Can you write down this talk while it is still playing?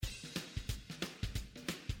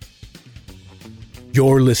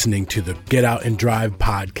You're listening to the Get Out and Drive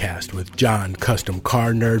podcast with John Custom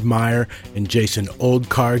Car Nerd Meyer and Jason Old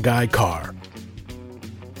Car Guy Carr.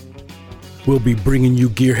 We'll be bringing you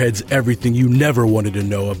gearheads everything you never wanted to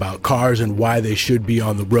know about cars and why they should be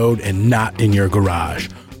on the road and not in your garage.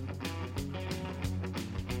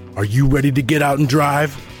 Are you ready to get out and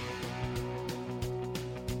drive?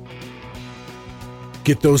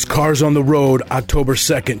 Get those cars on the road October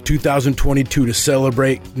 2nd, 2022 to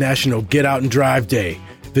celebrate National Get Out and Drive Day.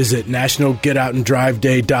 Visit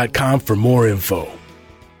nationalgetoutanddriveday.com for more info.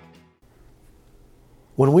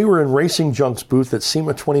 When we were in Racing Junk's booth at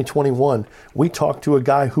SEMA 2021, we talked to a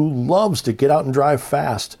guy who loves to get out and drive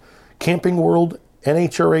fast. Camping World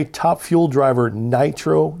NHRA Top Fuel driver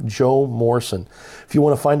Nitro Joe Morrison. If you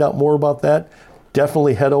want to find out more about that,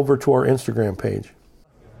 definitely head over to our Instagram page.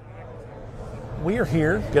 We are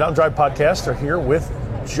here, Get Out and Drive podcast, are here with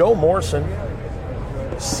Joe Morrison,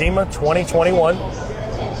 SEMA 2021.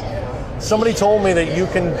 Somebody told me that you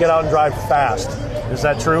can get out and drive fast. Is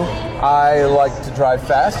that true? I like to drive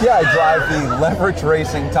fast. Yeah, I drive the Leverage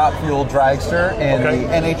Racing Top Fuel Dragster and the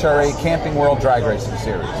NHRA Camping World Drag Racing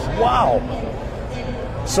Series. Wow.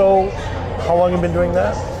 So, how long have you been doing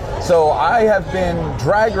that? So, I have been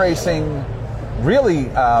drag racing. Really,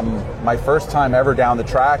 my first time ever down the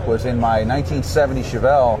track was in my 1970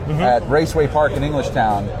 Chevelle at Raceway Park in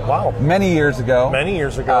Englishtown. Wow. Many years ago.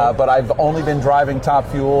 But I've only been driving Top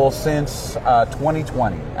Fuel since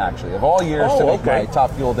 2020, actually. Of all years to make my Top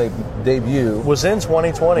Fuel debut. Was in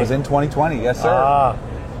 2020? Was in 2020, yes, sir.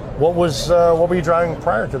 What were you driving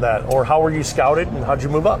prior to that? Or how were you scouted and how'd you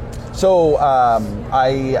move up? So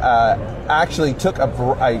I actually took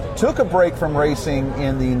a break from racing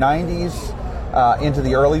in the 90s. Into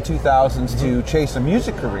the early 2000s to chase a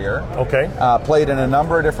music career. Played in a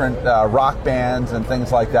number of different rock bands and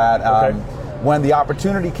things like that. When the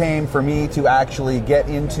opportunity came for me to actually get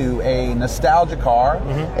into a nostalgia car,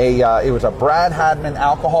 it was a Brad Hadman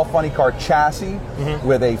alcohol funny car chassis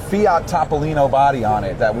with a Fiat Topolino body on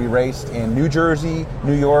it that we raced in New Jersey,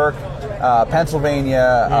 New York,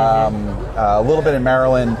 Pennsylvania, a little bit in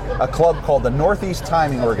Maryland, a club called the Northeast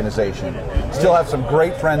Timing Organization. Still have some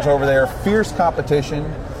great friends over there, fierce competition.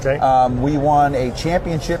 We won a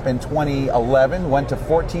championship in 2011, went to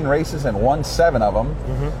 14 races and won 7 of them.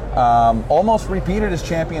 Almost repeated as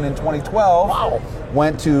champion in 2012. Wow.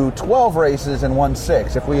 Went to 12 races and won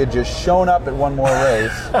 6 if we had just shown up at one more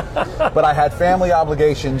race. But I had family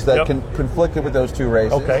obligations that conflicted with those 2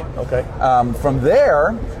 races. From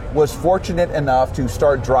there, was fortunate enough to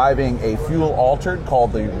start driving a fuel-altered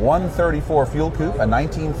called the 134 Fuel Coupe, a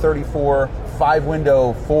 1934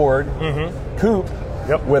 5-window Ford coupe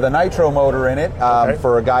with a nitro motor in it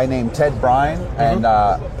for a guy named Ted Bryan. And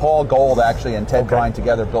Paul Gold, actually, and Ted Bryan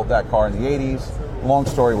together built that car in the 80s. Long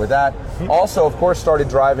story with that. Also, of course, started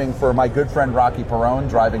driving for my good friend Rocky Perone,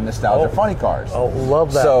 driving nostalgia funny cars. Oh,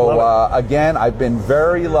 love that. So, again, I've been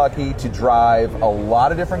very lucky to drive a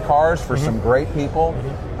lot of different cars for some great people.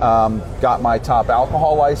 Got my top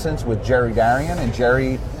alcohol license with Jerry Darian. And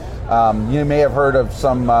Jerry, you may have heard of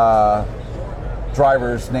some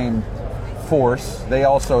drivers named Force. They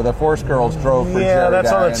also, the Force girls drove for Jerry Darian. Yeah,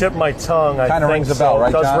 that's on the tip of my tongue. Kind of rings a bell,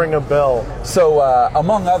 right, John? It does ring a bell. So,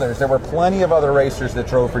 among others, there were plenty of other racers that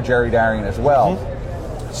drove for Jerry Darian as well.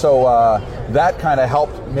 So that kind of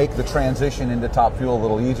helped make the transition into Top Fuel a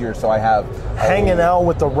little easier. So I have hanging out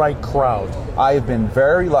with the right crowd. I have been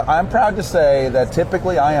very lucky. I'm proud to say that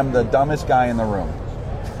typically I am the dumbest guy in the room.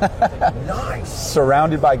 Nice.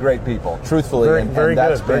 Surrounded by great people, truthfully,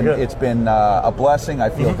 it's been a blessing. I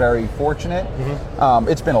feel very fortunate.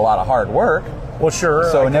 It's been a lot of hard work. Well, sure.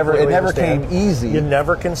 So it never came easy. You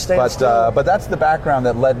never can stand still. But that's the background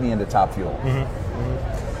that led me into Top Fuel.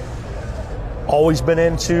 Always been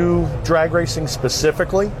into drag racing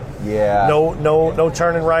specifically? Yeah. No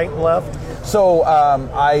turning right and left? So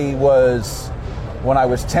when I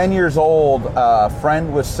was 10 years old, a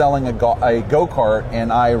friend was selling a go-kart,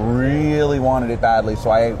 and I really wanted it badly,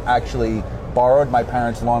 so I actually borrowed my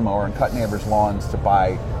parents' lawnmower and cut neighbors' lawns to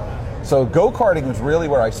buy. So go-karting was really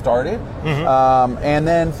where I started. And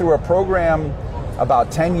then through a program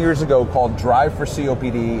about 10 years ago called Drive for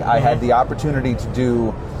COPD, I had the opportunity to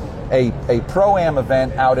do a Pro-Am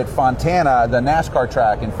event out at Fontana, the NASCAR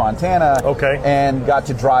track in Fontana, and got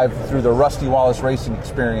to drive through the Rusty Wallace racing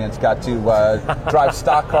experience, got to drive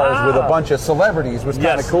stock cars with a bunch of celebrities. It was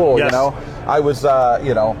kind of cool, you know. I was,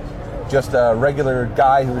 just a regular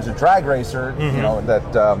guy who was a drag racer,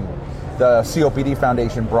 that the COPD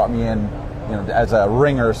Foundation brought me in, as a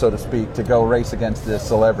ringer, so to speak, to go race against the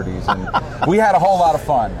celebrities. And we had a whole lot of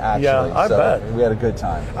fun, actually. Yeah, I bet. We had a good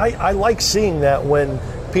time. I like seeing that when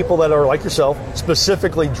people that are like yourself,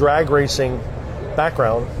 specifically drag racing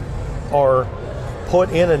background, are put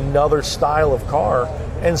in another style of car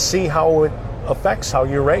and see how it affects how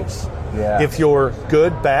you race. Yeah. If you're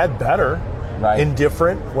good, bad, better, right,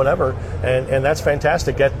 indifferent, whatever, and that's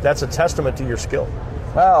fantastic. That's a testament to your skill.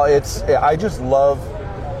 Well, I just love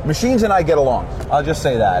machines, and I get along. I'll just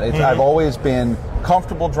say that. I've always been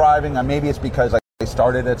comfortable driving. Maybe it's because I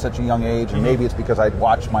started at such a young age, and maybe it's because I'd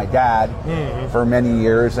watched my dad for many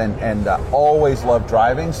years and always loved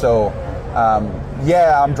driving. So,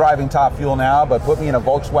 I'm driving Top Fuel now, but put me in a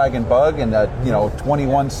Volkswagen Bug in a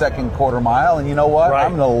 21-second quarter mile, and you know what? Right.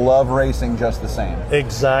 I'm going to love racing just the same.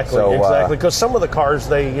 Exactly, so, exactly. Because some of the cars,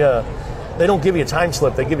 they don't give you a time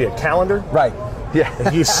slip; they give you a calendar. Right.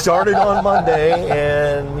 Yeah. You started on Monday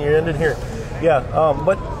and you ended here. Yeah.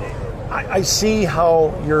 But I see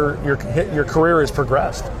how your career has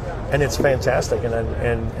progressed, and it's fantastic, and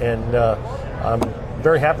I'm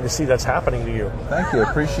very happy to see that's happening to you. Thank you.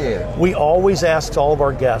 Appreciate it. We always ask all of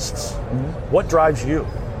our guests, what drives you?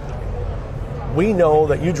 We know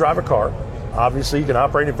that you drive a car. Obviously, you can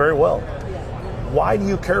operate it very well. Why do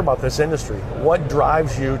you care about this industry? What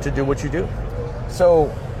drives you to do what you do?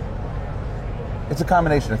 So, it's a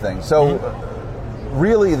combination of things. So,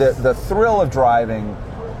 really, the thrill of driving,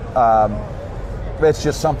 it's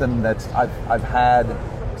just something that I've had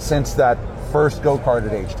since that first go-kart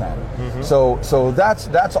at age 10. So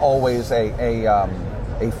that's always a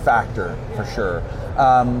factor for sure.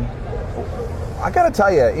 I got to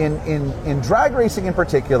tell you, in drag racing in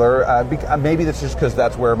particular, maybe that's just because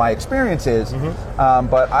that's where my experience is,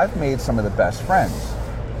 but I've made some of the best friends.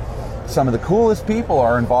 Some of the coolest people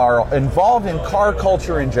are involved in car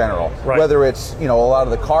culture in general, right, whether it's a lot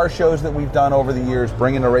of the car shows that we've done over the years,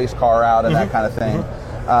 bringing a race car out and that kind of thing.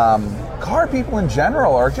 Car people in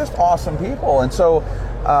general are just awesome people, and so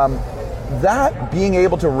that being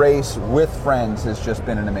able to race with friends has just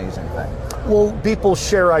been an amazing thing. Well, people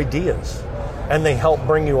share ideas and they help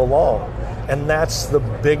bring you along, and that's the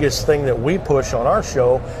biggest thing that we push on our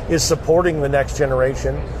show, is supporting the next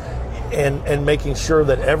generation and making sure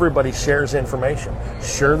that everybody shares information.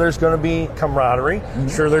 Sure, there's going to be camaraderie.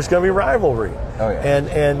 Sure, there's going to be rivalry. Oh, yeah.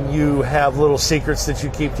 And you have little secrets that you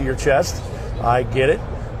keep to your chest. I get it.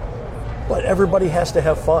 But everybody has to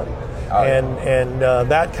have fun. Oh, yeah. And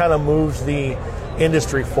that kind of moves the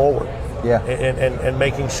industry forward. Yeah. And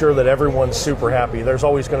making sure that everyone's super happy. There's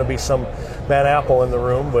always going to be some bad apple in the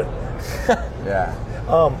room, but yeah.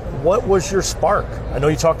 What was your spark? I know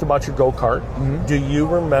you talked about your go-kart. Do you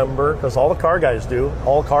remember, because all the car guys do,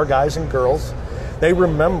 all car guys and girls, they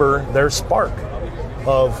remember their spark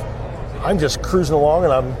of, I'm just cruising along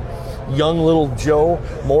and I'm young little Joe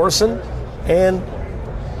Morrison, and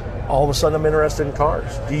all of a sudden I'm interested in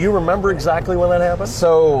cars. Do you remember exactly when that happened?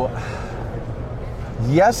 So,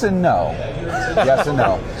 yes and no. Yes and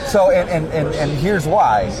no. So, and here's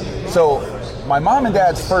why. So, my mom and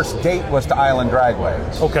dad's first date was to Island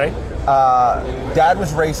Dragway. Okay. Dad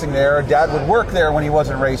was racing there. Dad would work there when he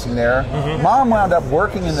wasn't racing there. Mom wound up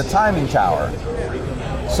working in the timing tower.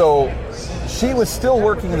 So she was still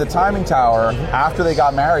working in the timing tower after they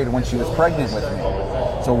got married when she was pregnant with me.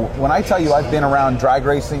 So when I tell you I've been around drag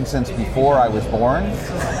racing since before I was born,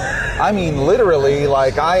 I mean literally,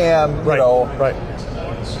 like I am, you know,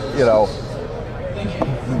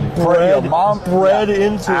 bred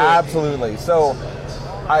into it. Absolutely. So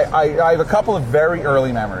I have a couple of very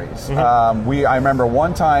early memories. I remember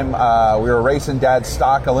one time we were racing Dad's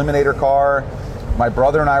stock Eliminator car. My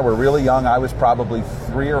brother and I were really young. I was probably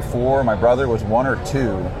 3 or 4. My brother was 1 or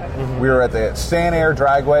 2. We were at the Sanair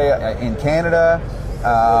Dragway in Canada.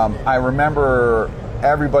 I remember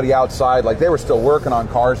everybody outside, like they were still working on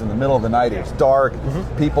cars in the middle of the night. It was dark.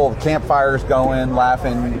 People, campfires going,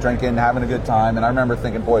 laughing, drinking, having a good time. And I remember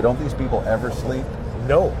thinking, boy, don't these people ever sleep?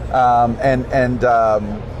 No.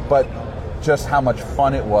 But just how much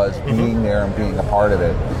fun it was being there and being a part of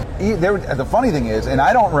it. The funny thing is, and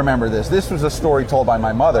I don't remember this was a story told by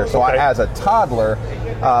my mother. So as a toddler,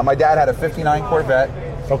 my dad had a 59 Corvette.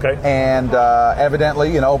 Okay. And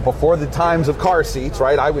evidently, before the times of car seats,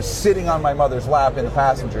 right, I was sitting on my mother's lap in the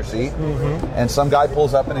passenger seat, and some guy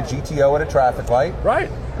pulls up in a GTO at a traffic light. Right.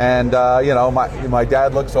 And, my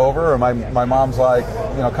dad looks over, and my mom's like,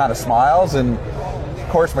 kind of smiles, and of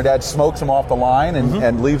course my dad smokes him off the line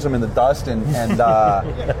and leaves him in the dust, and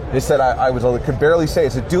they said I could barely say it. I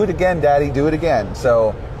said, do it again, Daddy, do it again.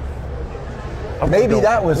 So maybe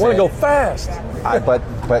that was I want to go fast. But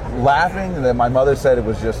laughing, that my mother said it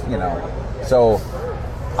was just, so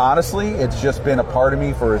honestly, it's just been a part of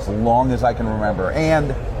me for as long as I can remember.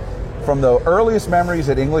 And from the earliest memories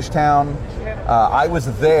at Englishtown, I was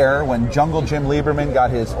there when Jungle Jim Lieberman got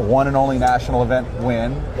his one and only national event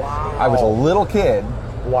win. Wow. I was a little kid,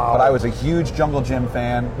 wow, but I was a huge Jungle Jim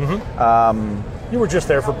fan. You were just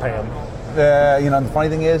there for Pam. The funny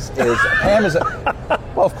thing is Pam is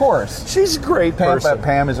well, of course. She's a great person.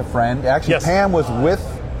 Pam is a friend. Actually, yes. Pam was with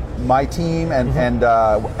my team and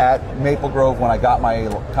at Maple Grove when I got my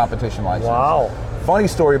competition license. Wow. Funny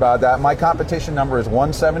story about that. My competition number is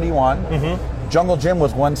 171. Jungle Jim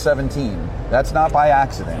was 117. That's not by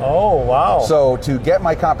accident. Oh, wow. So to get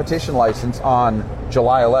my competition license on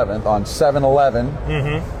July 11th, on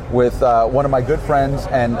 7/11, with one of my good friends,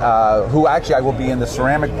 and who actually I will be in the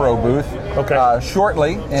Ceramic Pro booth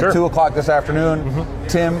shortly at 2 o'clock this afternoon.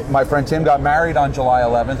 Tim, my friend Tim, got married on July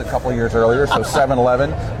 11th a couple of years earlier, so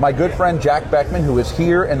 7/11. My good friend Jack Beckman, who is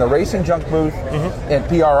here in the Racing Junk booth at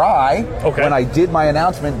PRI, when I did my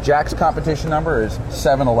announcement, Jack's competition number is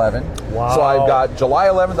 7/11. Wow. So I've got July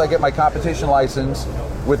 11th, I get my competition license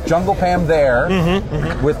with Jungle Pam there,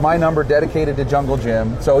 with my number dedicated to Jungle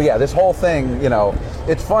Jim. So yeah, this whole thing,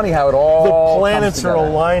 it's funny how it all the planets are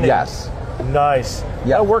aligning. Yes. Nice.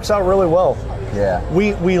 Yeah. That works out really well. Yeah.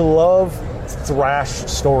 We love thrash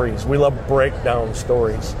stories. We love breakdown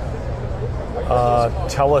stories.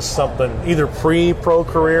 Tell us something, either pre-pro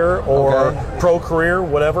career or pro career,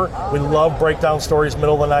 whatever. We love breakdown stories,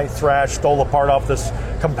 middle of the night thrash, stole a part off this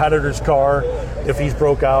competitor's car, if he's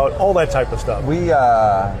broke out, all that type of stuff. We've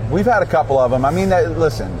had a couple of them. I mean,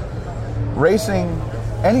 listen, racing,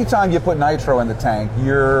 anytime you put nitro in the tank,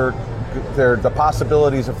 the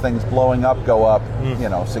possibilities of things blowing up go up,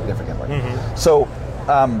 significantly. So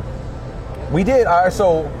we did.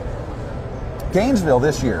 So Gainesville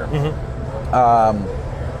this year,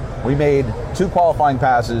 we made 2 qualifying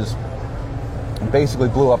passes and basically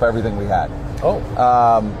blew up everything we had.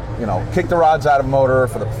 Kicked the rods out of motor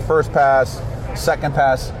for the first pass, second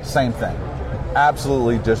pass, same thing.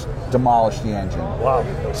 Absolutely just demolished the engine. Wow.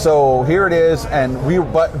 So here it is, and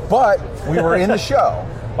but we were in the show.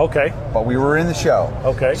 Okay. But we were in the show.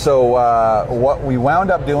 Okay. So what we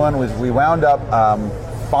wound up doing was we wound up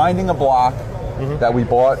finding a block that we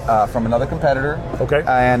bought from another competitor. Okay.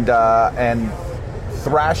 And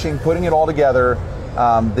thrashing, putting it all together.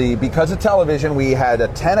 Because of television, we had a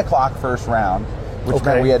 10 o'clock first round, which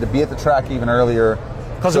meant we had to be at the track even earlier.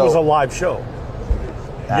 Because it was a live show.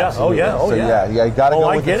 Absolutely. Yeah. Oh, yeah. Yeah, you got to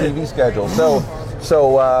go with the TV schedule. So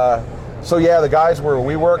yeah, the guys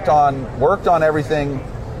we worked on everything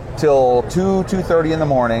till 2:30 in the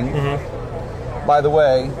morning. By the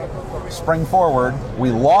way, spring forward, we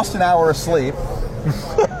lost an hour of sleep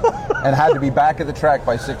and had to be back at the track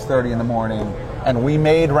by 6:30 in the morning, and we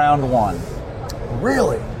made round 1.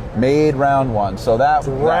 Really? Made round 1. So that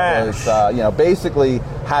was basically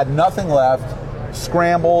had nothing left,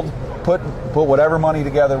 scrambled, put whatever money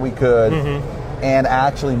together we could, and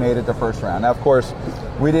actually made it to first round. Now, of course,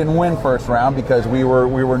 we didn't win first round because we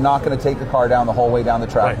were not going to take the car down the whole way down the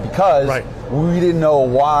track because we didn't know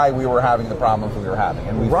why we were having the problems we were having,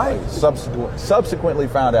 and we subsequently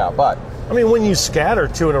found out. But I mean, when you scatter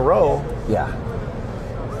 2 in a row, yeah.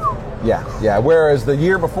 Whereas the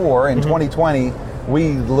year before, in 2020,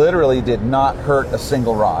 we literally did not hurt a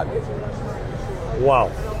single rod. Wow.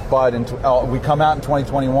 But we come out in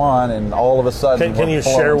 2021, and all of a sudden, can you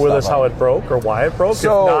share with us how it broke or why it broke?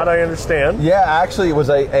 So, if not, I understand. Yeah, actually, it was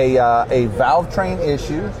a valve train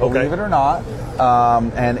issue, believe it or not.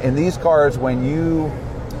 And in these cars,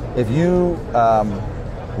 if you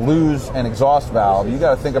lose an exhaust valve, you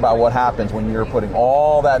got to think about what happens when you're putting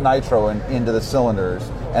all that nitro into the cylinders,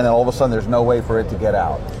 and then all of a sudden, there's no way for it to get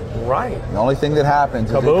out. Right. The only thing that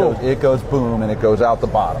happens is it goes boom, and it goes out the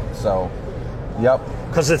bottom. So, yep.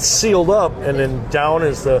 Because it's sealed up, and then down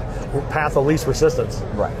is the path of least resistance.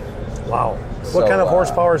 Right. Wow. What kind of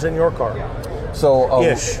horsepower is in your car? So,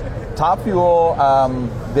 Ish. Top fuel,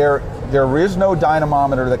 there is no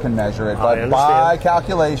dynamometer that can measure it, but by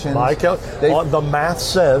calculations, the math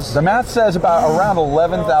says about around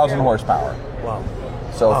 11,000 horsepower. Wow.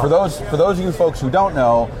 So for those of you folks who don't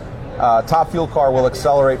know, top fuel car will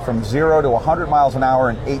accelerate from 0 to 100 miles an hour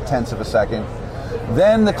in 0.8 of a second.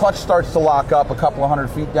 Then the clutch starts to lock up a couple of 100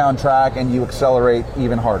 feet down track, and you accelerate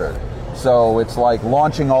even harder. So it's like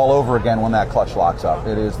launching all over again when that clutch locks up.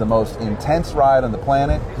 It is the most intense ride on the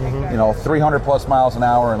planet. 300 plus miles an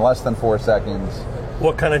hour in less than 4 seconds.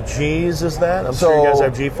 What kind of G's is that? I'm sure you guys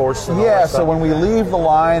have G-force. Yeah, so when we leave the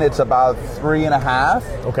line, it's about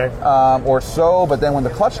 3.5 or so. But then when the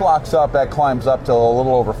clutch locks up, that climbs up to a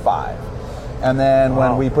little over 5. And then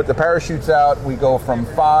when we put the parachutes out, we go from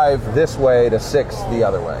 5 this way to 6 the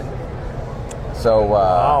other way.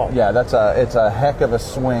 So yeah, it's a heck of a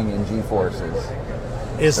swing in G-forces.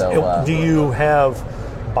 Do you have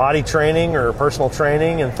body training or personal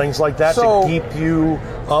training and things like that to keep you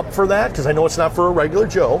up for that? Because I know it's not for a regular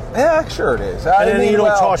Joe. Yeah, sure it is. And then you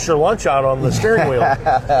don't toss your lunch out on the steering wheel.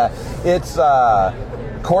 It's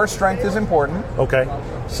core strength is important. Okay.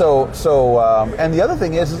 So and the other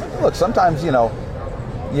thing is, look, sometimes, you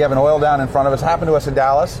have an oil down in front of us. Happened to us in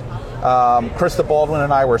Dallas. Krista Baldwin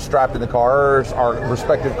and I were strapped in the cars, our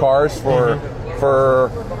respective cars, for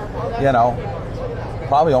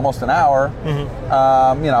probably almost an hour.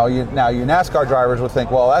 Now you NASCAR drivers would think,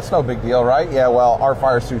 well, that's no big deal, right? Yeah, well, our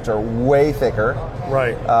fire suits are way thicker.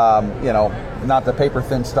 Right. Not the paper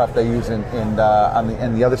thin stuff they use on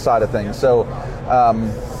the other side of things. So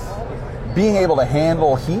being able to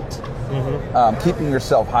handle heat, keeping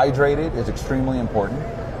yourself hydrated is extremely important.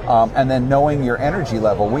 And then knowing your energy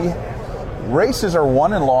level. Races are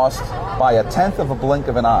won and lost by a tenth of a blink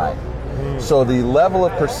of an eye. So the level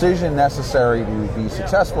of precision necessary to be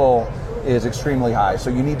successful is extremely high. So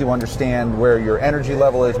you need to understand where your energy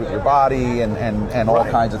level is with your body and all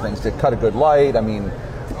kinds of things to cut a good light. I mean,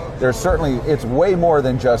 it's way more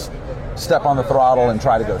than just step on the throttle and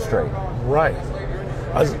try to go straight. Right.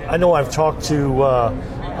 I know I've talked to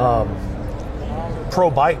pro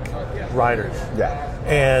bike riders. Yeah.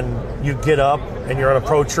 And you get up and you're on a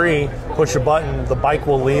pro tree, push a button, the bike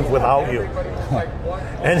will leave without you.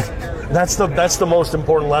 And that's the most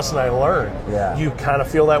important lesson I learned. Yeah. You kind of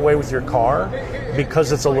feel that way with your car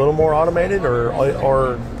because it's a little more automated,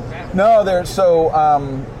 or no?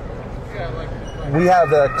 We have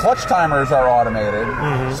the clutch timers are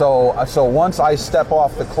automated. So once I step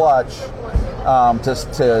off the clutch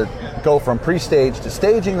to go from pre-stage to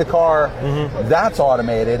staging the car, that's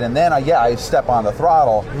automated, and then I step on the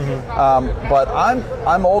throttle. But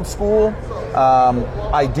I'm old school.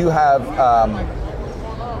 I do have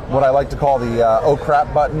what I like to call the oh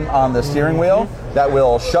crap button on the steering wheel that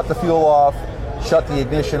will shut the fuel off, shut the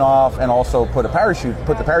ignition off, and also put the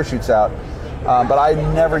parachutes out. But I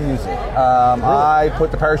never use it. Really? I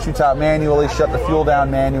put the parachutes out manually, shut the fuel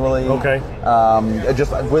down manually. Okay.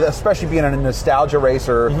 Especially being a nostalgia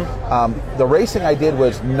racer, the racing I did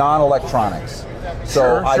was non-electronics.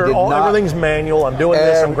 So everything's manual. I'm doing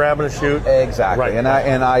this. I'm grabbing a chute. Right. Exactly. And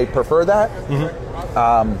I prefer that.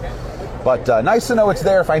 But nice to know it's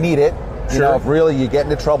there if I need it. If really you get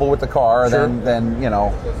into trouble with the car, then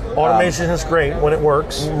automation is great when it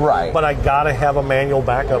works, right? But I gotta have a manual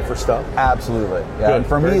backup for stuff. Absolutely, yeah. Good. And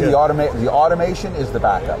for me, the automation is the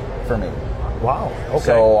backup for me. Wow. Okay.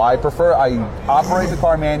 So I operate the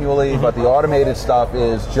car manually, but the automated stuff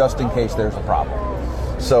is just in case there's a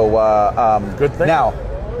problem. So good thing. Now,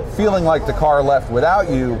 feeling like the car left without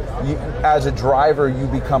you, as a driver, you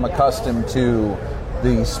become accustomed to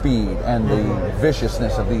the speed and the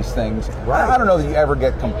viciousness of these things. Right. I don't know that you ever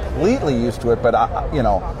get completely used to it, but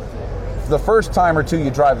the first time or two you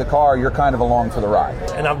drive the car, you're kind of along for the ride.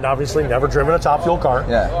 And I've obviously never driven a top fuel car.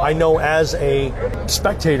 Yeah. I know as a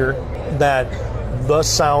spectator that the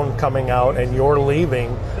sound coming out and you're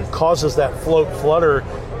leaving causes that flutter.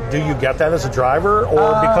 Do you get that as a driver,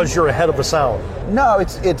 or because you're ahead of the sound? No,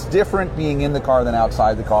 it's different being in the car than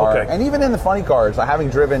outside the car. Okay. And even in the funny cars, having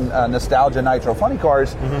driven Nostalgia Nitro funny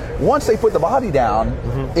cars, once they put the body down,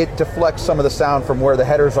 it deflects some of the sound from where the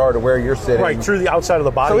headers are to where you're sitting. Right, through the outside of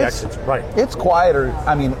the body exits. Right. It's quieter.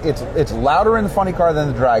 I mean, it's louder in the funny car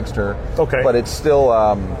than the dragster. Okay. But it's still,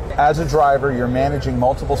 as a driver, you're managing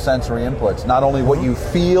multiple sensory inputs. Not only what you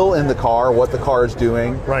feel in the car, what the car is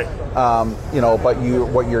doing. Right. But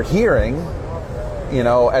what you're hearing,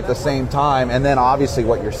 at the same time, and then obviously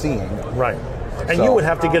what you're seeing. Right. And you would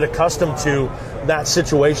have to get accustomed to that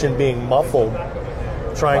situation being muffled,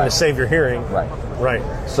 trying to save your hearing. Right. Right.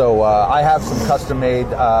 So I have some custom-made,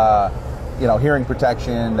 hearing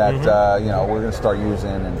protection that we're going to start using,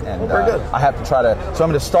 and very good. I have to try to. So I'm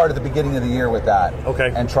going to start at the beginning of the year with that.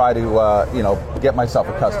 Okay. And try to get myself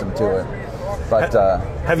accustomed to it. But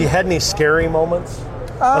have you had any scary moments?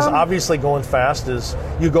 Because obviously going fast is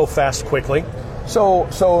you go fast quickly. So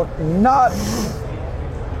not.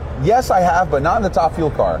 Yes, I have, but not in the top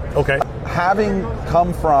fuel car. Okay. Having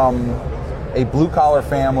come from a blue-collar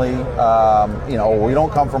family, we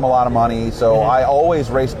don't come from a lot of money, so I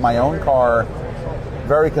always raced my own car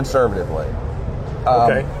very conservatively.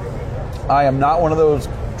 Okay. I am not one of those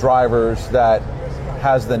drivers that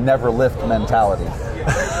has the never lift mentality.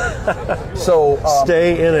 So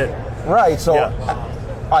stay in it. Right. So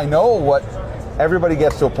I know what everybody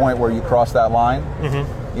gets to a point where you cross that line.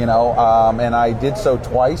 And I did so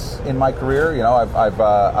twice in my career.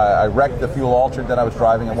 I wrecked the fuel altered that I was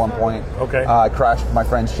driving at one point. Okay. I crashed my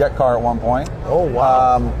friend's jet car at one point. Oh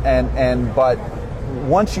wow. But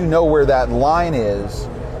once you know where that line is,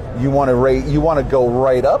 you want to go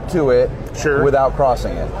right up to it without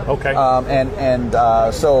crossing it. Okay.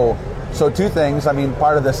 So two things. I mean,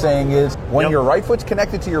 part of the saying is when your right foot's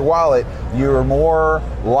connected to your wallet, you're more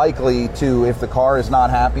likely to, if the car is not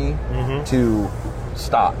happy, to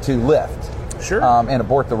stop, to lift, and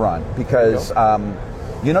abort the run, because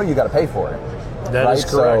you got to pay for it. That is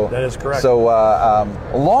correct. That is correct. So,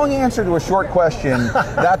 long answer to a short question.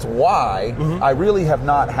 That's why I really have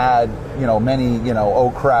not had, many,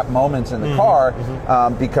 oh crap moments in the car,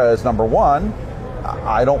 because number one,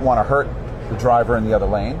 I don't want to hurt the driver in the other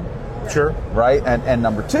lane. Sure. Right? And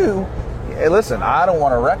number two, hey, listen, I don't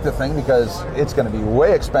want to wreck the thing because it's going to be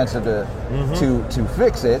way expensive to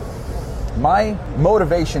fix it. My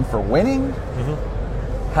motivation for winning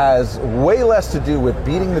has way less to do with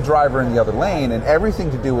beating the driver in the other lane and everything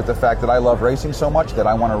to do with the fact that I love racing so much that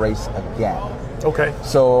I want to race again. Okay.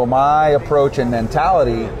 So my approach and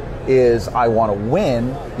mentality is I want to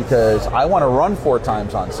win because I want to run 4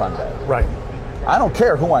 times on Sunday. Right. I don't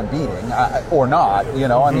care who I'm beating or not,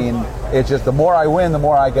 I mean, it's just the more I win, the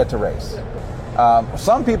more I get to race.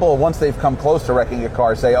 Some people, once they've come close to wrecking a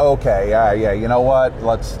car, say, okay, yeah, you know what,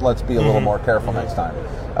 let's be a little more careful next time.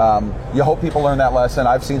 You hope people learn that lesson.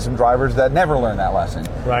 I've seen some drivers that never learn that lesson.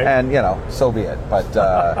 Right. And, so be it. But,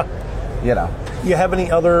 You have any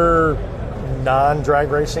other non-drag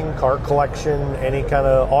racing, car collection, any kind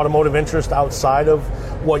of automotive interest outside of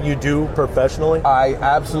what you do professionally? I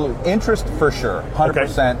absolutely, interest for sure,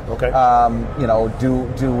 100%. Okay.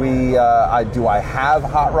 Do I have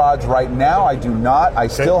hot rods right now? I do not. I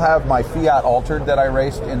still have my Fiat Altered that I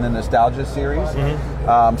raced in the Nostalgia series.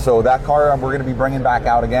 So that car we're going to be bringing back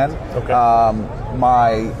out again. Okay.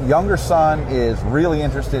 My younger son is really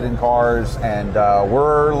interested in cars, and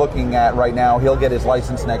we're looking at right now, he'll get his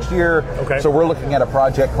license next year. Okay. So we're looking at a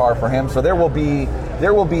project car for him. So there will be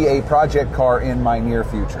a project car in my near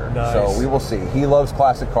future. Nice. So we will see. He loves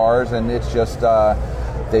classic cars, and it's just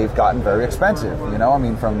they've gotten very expensive. I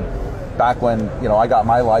mean, from back when I got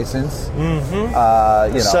my license.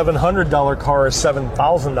 $700 car is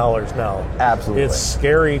 $7,000 now. Absolutely. It's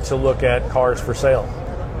scary to look at cars for sale.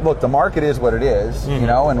 Look, the market is what it is, and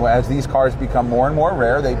as these cars become more and more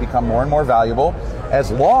rare, they become more and more valuable, as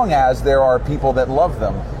long as there are people that love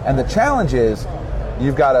them. And the challenge is,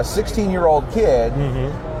 you've got a 16-year-old kid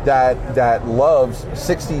that loves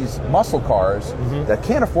 60s muscle cars that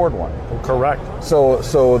can't afford one. Correct. So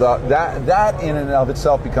that in and of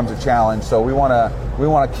itself becomes a challenge. So we want to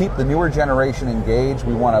keep the newer generation engaged.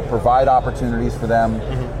 We want to provide opportunities for them.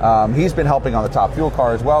 He's been helping on the Top Fuel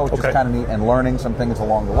car as well, which is kind of neat, and learning some things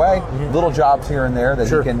along the way. Little jobs here and there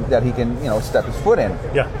that he can step his foot in.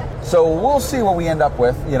 Yeah. So we'll see what we end up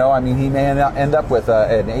with. He may end up with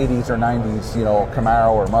an 80s or 90s,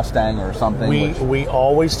 Camaro or Mustang or something. We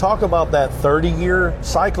always talk about that 30-year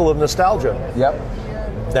cycle of nostalgia. Yep.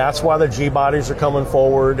 That's why the G-bodies are coming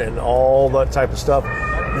forward and all that type of stuff.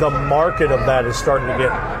 The market of that is starting to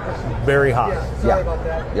get very hot. Yeah.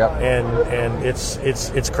 Yep. And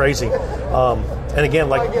it's crazy. And again,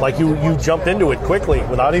 like you jumped into it quickly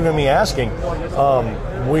without even me asking.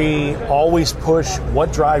 We always push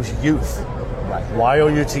what drives youth. Right.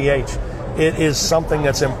 YOUTH. It is something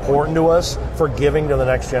that's important to us for giving to the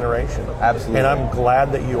next generation. Absolutely. And I'm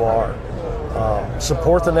glad that you are.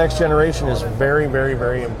 Support the next generation is very, very,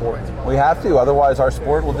 very important. We have to, otherwise our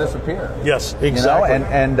sport will disappear. Yes, exactly.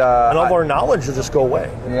 And all of our knowledge will just go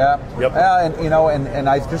away. Yeah. Yep. And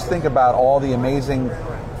I just think about all the amazing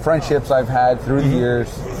friendships I've had through the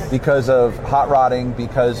years because of hot rodding,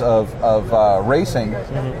 because of racing.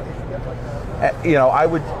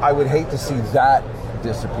 I would hate to see that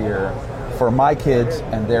disappear for my kids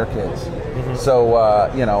and their kids. So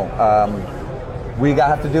we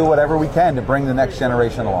have to do whatever we can to bring the next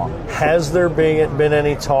generation along. Has there been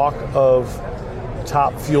any talk of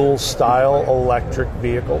Top Fuel style electric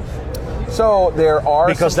vehicles? So there are,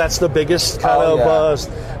 because that's the biggest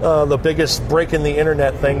the biggest break in the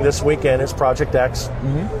internet thing this weekend is Project X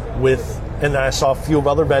and I saw a few of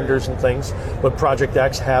other vendors and things, but Project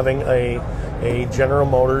X having a General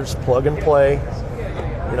Motors plug and play,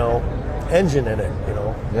 engine in it.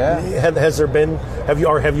 Yeah. Has there been? Have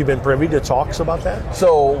you been privy to talks about that?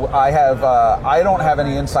 So I have. I don't have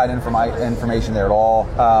any inside information there at all.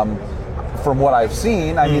 From what I've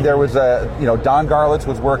seen, I mean, there was Don Garlitz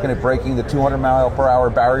was working at breaking the 200 mile per hour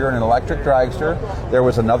barrier in an electric dragster. There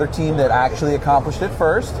was another team that actually accomplished it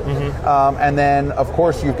first. And then, of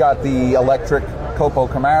course, you've got the electric Copo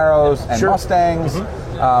Camaros and Mustangs.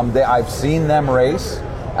 I've seen them race.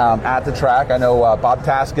 at the track. I know Bob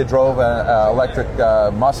Tasca drove an electric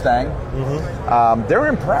Mustang. They're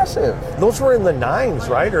impressive. Those were in the 9s,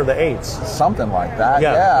 right, or the 8s? Something like that.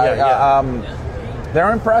 Yeah.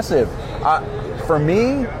 They're impressive. For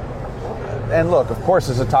me, and look, of course,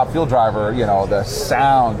 as a top fuel driver, you know, the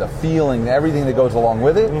sound, the feeling, everything that goes along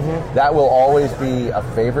with it, that will always be a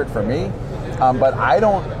favorite for me. But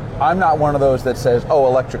I'm not one of those that says, oh,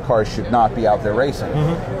 electric cars should not be out there racing.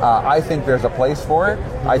 I think there's a place for it.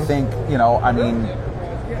 I think, you know, I mean,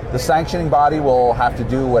 the sanctioning body will have to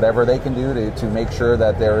do whatever they can do to make sure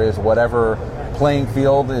that there is whatever playing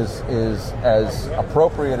field is as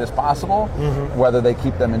appropriate as possible, whether they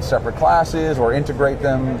keep them in separate classes or integrate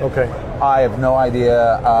them. Okay. I have no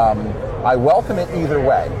idea. I welcome it either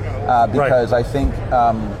way because I think,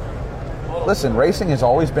 listen, racing has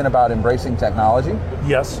always been about embracing technology.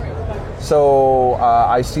 Yes. So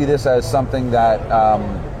I see this as something that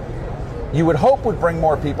you would hope would bring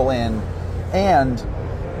more people in, and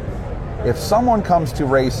if someone comes to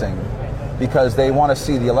racing because they want to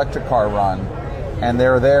see the electric car run, and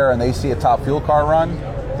they're there and they see a top fuel car run,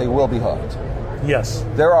 they will be hooked. Yes.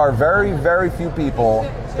 There are very, very few people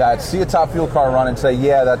that see a top fuel car run and say,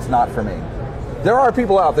 yeah, that's not for me. There are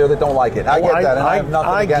people out there that don't like it. I get that, and I have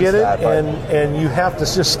nothing against that. I get it, and you have to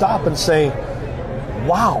just stop and say,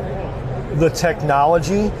 wow, the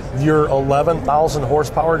technology, your 11,000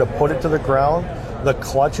 horsepower to put it to the ground, the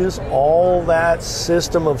clutches, all that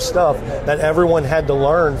system of stuff that everyone had to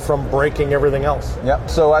learn from breaking everything else. Yep.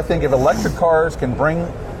 So I think if electric cars can bring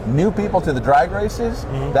new people to the drag races,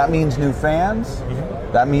 that means new fans.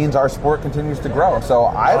 That means our sport continues to grow. So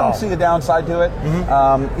I don't see a downside to it.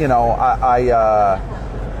 You know,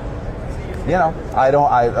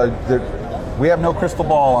 we have no crystal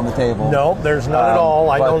ball on the table. No, there's none at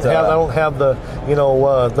all. I don't have the, you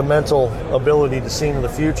know, the mental ability to see into the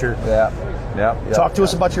future. Yeah. Talk to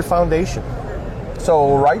us about your foundation.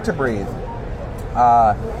 So, Right to Breathe.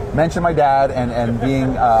 Mentioned my dad and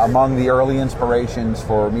being among the early inspirations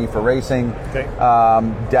for me for racing. Okay.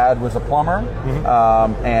 Dad was a plumber,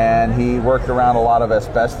 and he worked around a lot of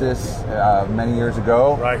asbestos many years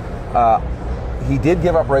ago. Right. He did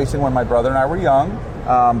give up racing when my brother and I were young.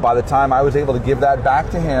 By the time I was able to give that back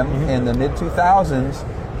to him in the mid-2000s,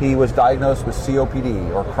 he was diagnosed with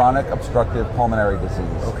COPD, or chronic obstructive pulmonary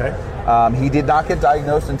disease. Okay. He did not get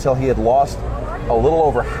diagnosed until he had lost a little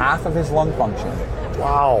over half of his lung function.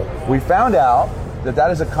 Wow. We found out that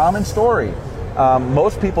is a common story.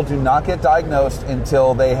 Most people do not get diagnosed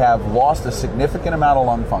until they have lost a significant amount of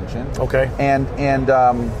lung function. Okay. And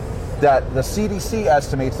that the CDC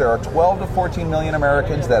estimates there are 12 to 14 million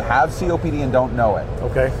Americans that have COPD and don't know it.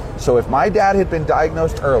 Okay. So if my dad had been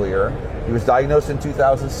diagnosed earlier, he was diagnosed in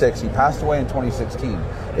 2006, he passed away in 2016.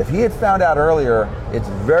 If he had found out earlier, it's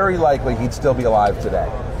very likely he'd still be alive today.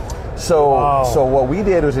 So what we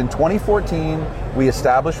did was in 2014, we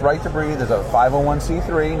established Right to Breathe as a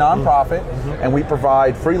 501c3 nonprofit, and we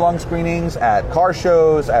provide free lung screenings at car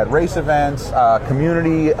shows, at race events,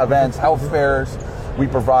 community events, health fairs. We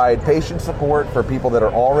provide patient support for people that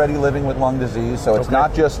are already living with lung disease. So it's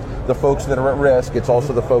not just the folks that are at risk, it's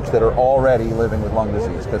also the folks that are already living with lung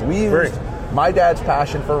disease. Because we used my dad's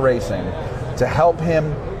passion for racing to help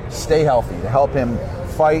him stay healthy, to help him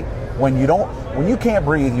fight. When you can't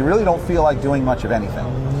breathe, you really don't feel like doing much of anything.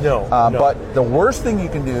 No. But the worst thing you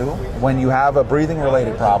can do when you have a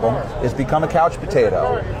breathing-related problem is become a couch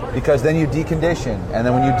potato, because then you decondition, and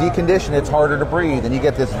then when you decondition, it's harder to breathe, and you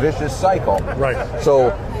get this vicious cycle. Right.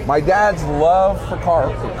 So my dad's love for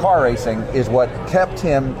car racing is what kept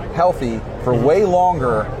him healthy for way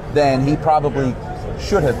longer than he probably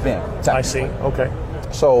should have been. I see. Okay.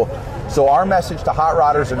 So our message to hot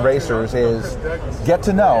rodders and racers is get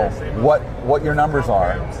to know what your numbers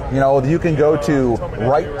are. You know, you can go to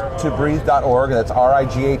righttobreathe.org. That's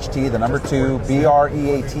RIGHT, the number 2,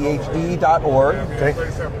 BREATHE.org. Okay.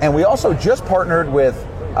 And we also just partnered with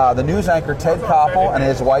the news anchor Ted Koppel and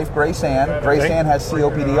his wife Grace Ann. Grace Ann has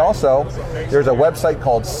COPD also. There's a website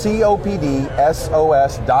called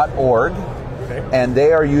COPDSOS.org. And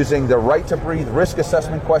they are using the Right to Breathe risk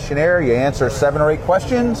assessment questionnaire. You answer 7 or 8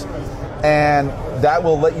 questions, and that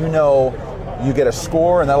will let you know, you get a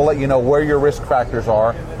score, and that'll let you know where your risk factors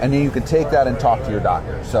are, and then you can take that and talk to your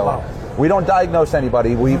doctor. So we don't diagnose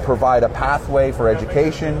anybody. We provide a pathway for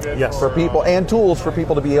education for people and tools for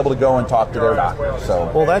people to be able to go and talk to their doctor.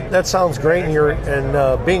 So, well, that sounds great,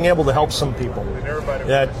 and being able to help some people,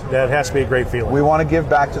 that has to be a great feeling. We want to give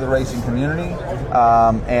back to the racing community,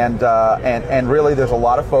 and really, there's a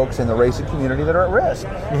lot of folks in the racing community that are at risk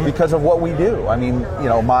because of what we do. I mean,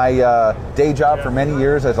 my day job for many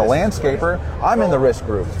years as a landscaper, I'm in the risk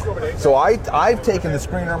group, so I've taken the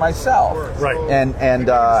screener myself, and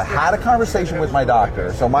had a conversation with my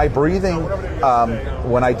doctor. So my breathing,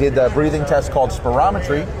 when I did the breathing test called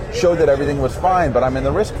spirometry, showed that everything was fine, but I'm in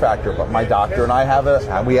the risk factor. But my doctor and I have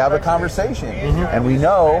a conversation, and we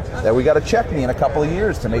know that we got to check me in a couple of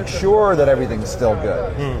years to make sure that everything's still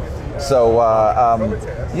good. So,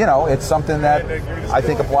 it's something that I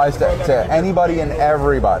think applies to anybody and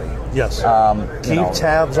everybody. Yes. Keep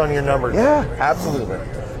tabs on your numbers. Yeah, absolutely.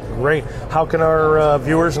 Great. How can our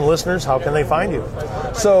viewers and listeners, how can they find you?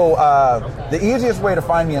 So the easiest way to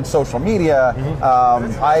find me on social media,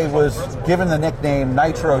 I was given the nickname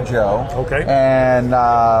Nitro Joe. Okay. And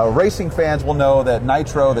racing fans will know that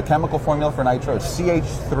nitro, the chemical formula for nitro, is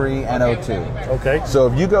CH3NO2. Okay. So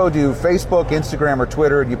if you go to Facebook, Instagram, or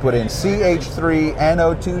Twitter, and you put in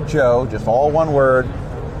CH3NO2 Joe, just all one word,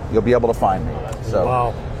 you'll be able to find me. So.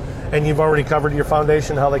 Wow. And you've already covered your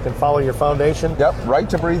foundation, how they can follow your foundation? Yep,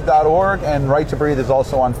 righttobreathe.org, and Right to Breathe is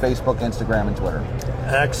also on Facebook, Instagram, and Twitter.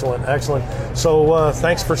 Excellent. So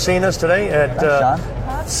thanks for seeing us today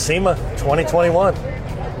at SEMA 2021.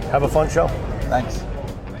 Have a fun show. Thanks.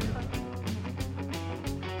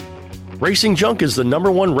 Racing Junk is the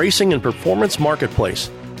 #1 racing and performance marketplace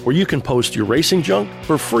where you can post your racing junk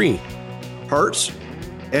for free. Parts,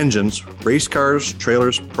 engines, race cars,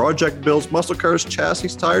 trailers, project builds, muscle cars, chassis,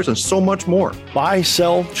 tires, and so much more. Buy,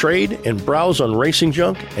 sell, trade, and browse on Racing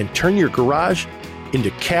Junk and turn your garage into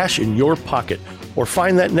cash in your pocket. Or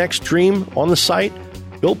find that next dream on the site,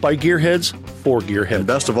 built by gearheads for gearheads. And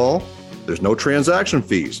best of all, there's no transaction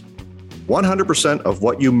fees. 100% of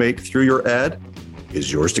what you make through your ad is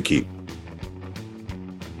yours to keep.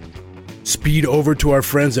 Speed over to our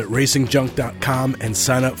friends at racingjunk.com and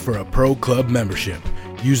sign up for a Pro Club membership.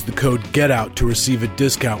 Use the code GETOUT to receive a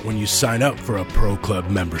discount when you sign up for a Pro Club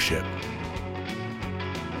membership.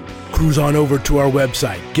 Cruise on over to our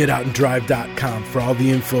website, getoutanddrive.com, for all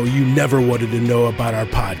the info you never wanted to know about our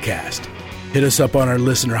podcast. Hit us up on our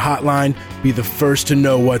listener hotline, be the first to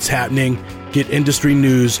know what's happening, get industry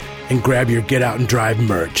news, and grab your Get Out and Drive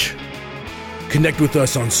merch. Connect with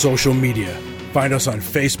us on social media. Find us on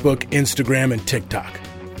Facebook, Instagram, and TikTok.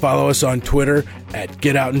 Follow us on Twitter at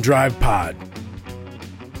Get Out and Drive Pod.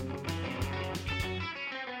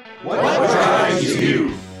 What drives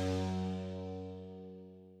you?